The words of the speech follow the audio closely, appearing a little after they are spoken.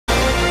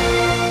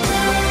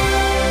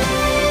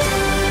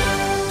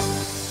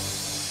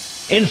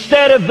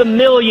Instead of the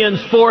millions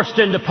forced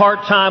into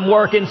part-time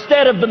work,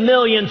 instead of the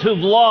millions who've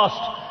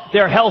lost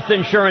their health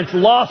insurance,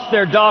 lost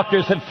their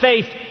doctors, have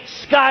faced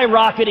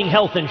skyrocketing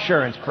health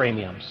insurance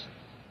premiums.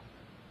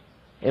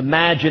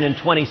 Imagine in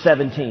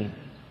 2017,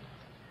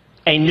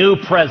 a new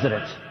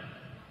president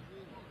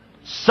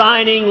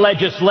signing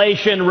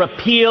legislation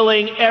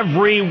repealing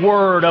every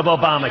word of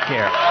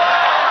Obamacare.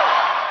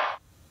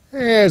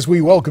 As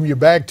we welcome you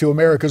back to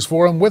America's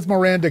Forum with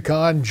Miranda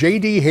Kahn,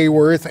 J.D.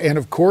 Hayworth, and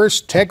of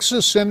course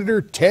Texas Senator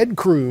Ted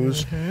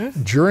Cruz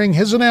during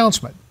his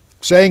announcement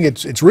saying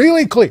it's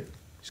really clear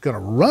he's going to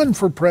run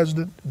for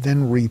president,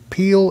 then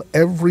repeal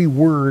every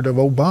word of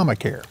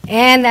Obamacare.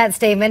 And that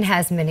statement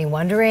has many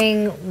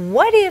wondering,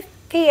 what if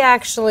he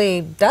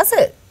actually does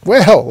it?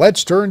 Well,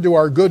 let's turn to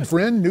our good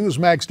friend,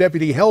 Newsmax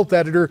Deputy Health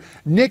Editor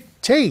Nick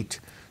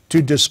Tate,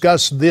 to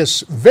discuss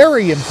this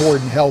very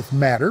important health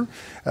matter.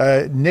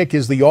 Nick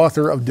is the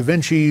author of Da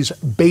Vinci's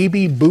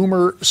Baby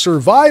Boomer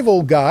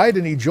Survival Guide,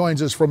 and he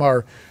joins us from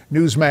our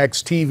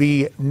Newsmax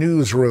TV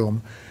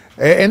newsroom.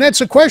 And that's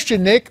a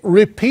question, Nick.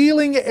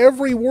 Repealing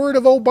every word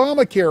of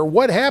Obamacare.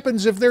 What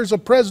happens if there's a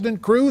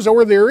President Cruz,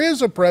 or there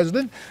is a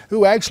president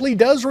who actually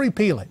does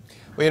repeal it?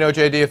 Well, you know,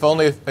 J.D., if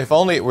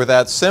only it were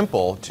that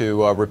simple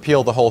to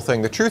repeal the whole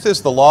thing. The truth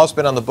is the law's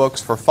been on the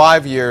books for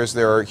 5 years.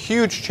 There are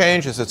huge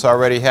changes it's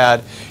already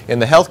had in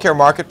the healthcare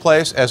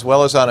marketplace as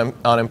well as on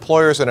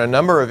employers in a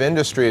number of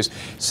industries.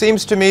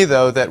 Seems to me,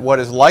 though, that what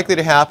is likely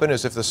to happen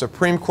is if the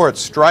Supreme Court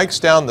strikes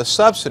down the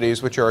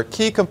subsidies, which are a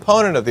key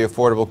component of the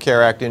Affordable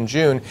Care Act in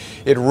June,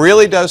 it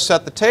really does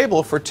set the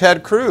table for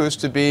Ted Cruz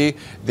to be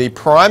the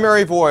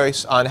primary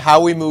voice on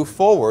how we move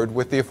forward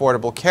with the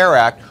Affordable Care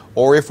Act,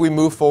 or if we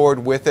move forward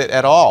with it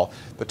at all.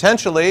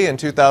 Potentially,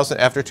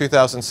 after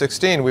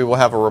 2016, we will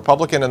have a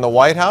Republican in the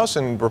White House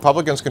and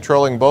Republicans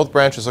controlling both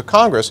branches of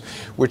Congress,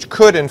 which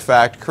could, in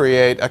fact,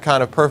 create a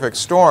kind of perfect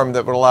storm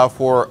that would allow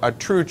for a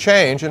true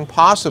change and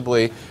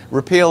possibly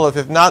repeal of,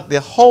 if not the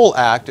whole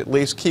act, at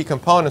least key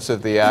components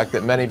of the act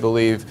that many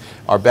believe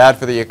are bad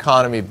for the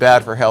economy,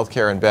 bad for health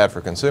care, and bad for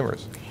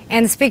consumers.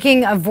 And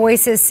speaking of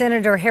voices,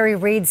 Senator Harry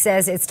Reid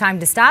says it's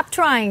time to stop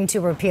trying to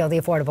repeal the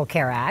Affordable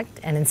Care Act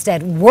and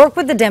instead work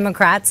with the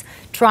Democrats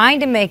trying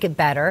to make it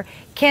better.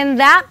 Can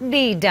that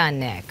be done,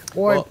 Nick?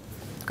 Or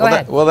go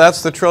ahead. Well,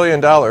 that's the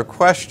trillion-dollar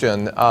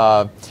question.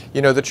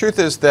 You know, the truth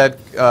is that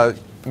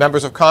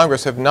members of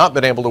Congress have not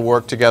been able to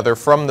work together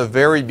from the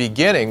very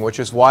beginning, which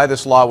is why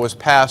this law was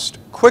passed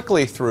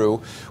quickly through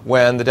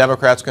when the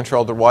Democrats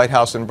controlled the White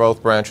House and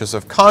both branches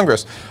of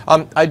Congress.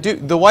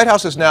 The White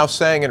House is now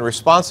saying in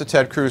response to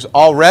Ted Cruz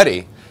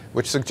already,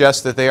 which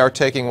suggests that they are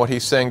taking what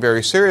he's saying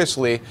very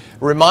seriously,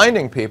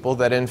 reminding people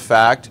that, in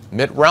fact,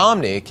 Mitt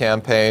Romney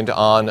campaigned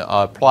on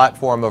a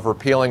platform of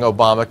repealing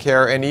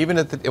Obamacare, and even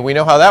and we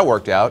know how that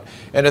worked out.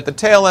 And at the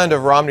tail end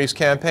of Romney's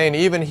campaign,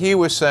 even he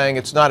was saying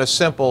it's not as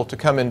simple to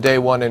come in day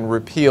one and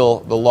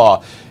repeal the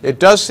law. It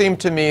does seem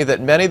to me that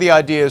many of the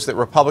ideas that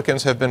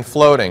Republicans have been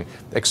floating,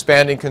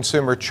 expanding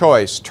consumer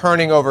choice,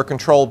 turning over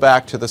control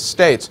back to the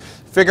states,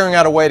 figuring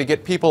out a way to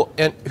get people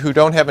who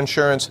don't have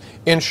insurance,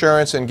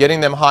 and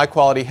getting them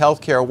high-quality health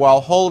care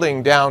while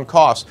holding down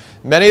costs.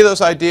 Many of those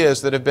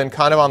ideas that have been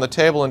kind of on the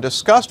table and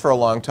discussed for a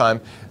long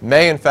time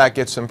may, in fact,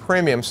 get some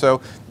premium.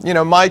 So, you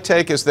know, my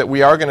take is that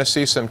we are going to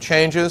see some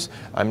changes.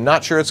 I'm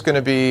not sure it's going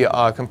to be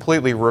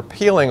completely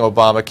repealing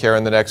Obamacare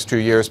in the next 2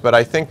 years, but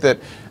I think that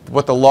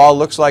what the law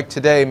looks like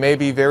today may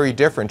be very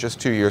different just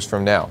 2 years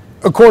from now.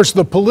 Of course,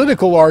 the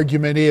political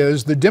argument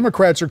is the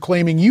Democrats are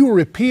claiming you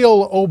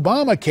repeal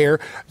Obamacare,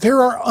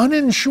 there are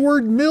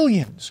uninsured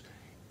millions.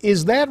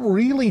 Is that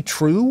really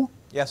true?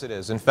 Yes, it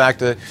is. In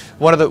fact,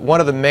 one of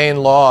the main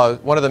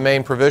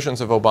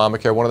provisions of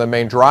Obamacare, one of the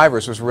main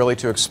drivers was really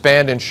to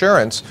expand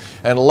insurance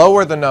and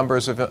lower the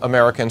numbers of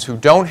Americans who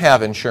don't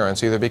have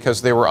insurance, either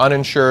because they were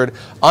uninsured,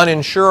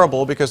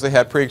 uninsurable because they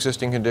had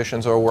pre-existing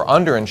conditions, or were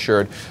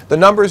underinsured. The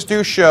numbers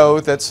do show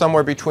that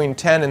somewhere between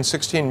 10 and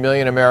 16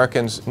 million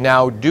Americans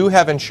now do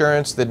have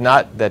insurance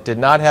that did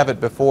not have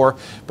it before,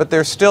 but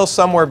there's still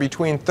somewhere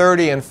between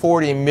 30 and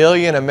 40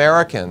 million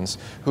Americans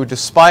who,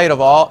 despite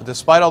all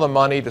the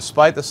money,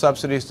 despite the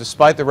subsidies,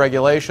 despite the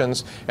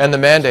regulations and the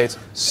mandates,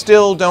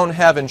 still don't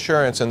have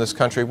insurance in this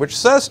country, which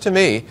says to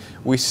me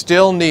we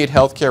still need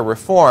health care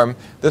reform.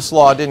 This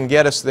law didn't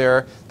get us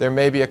there. There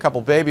may be a couple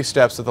baby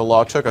steps that the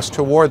law took us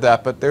toward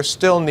that, but there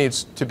still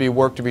needs to be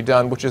work to be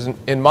done, which is,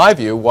 in my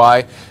view,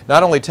 why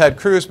not only Ted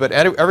Cruz, but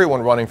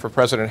everyone running for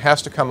president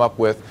has to come up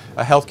with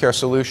a health care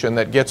solution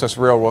that gets us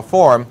real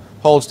reform,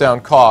 holds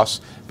down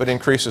costs, but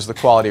increases the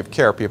quality of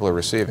care people are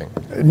receiving.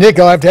 Nick,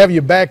 I'll have to have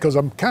you back because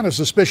I'm kind of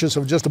suspicious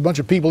of just a bunch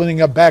of people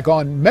ending up back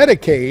on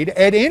Medicaid.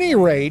 At any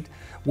rate,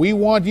 we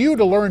want you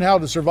to learn how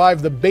to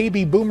survive the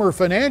baby boomer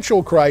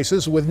financial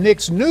crisis with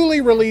Nick's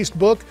newly released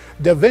book,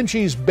 Da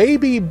Vinci's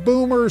Baby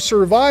Boomer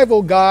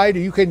Survival Guide.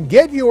 You can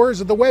get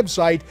yours at the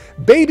website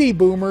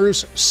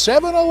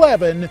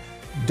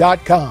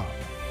babyboomers711.com.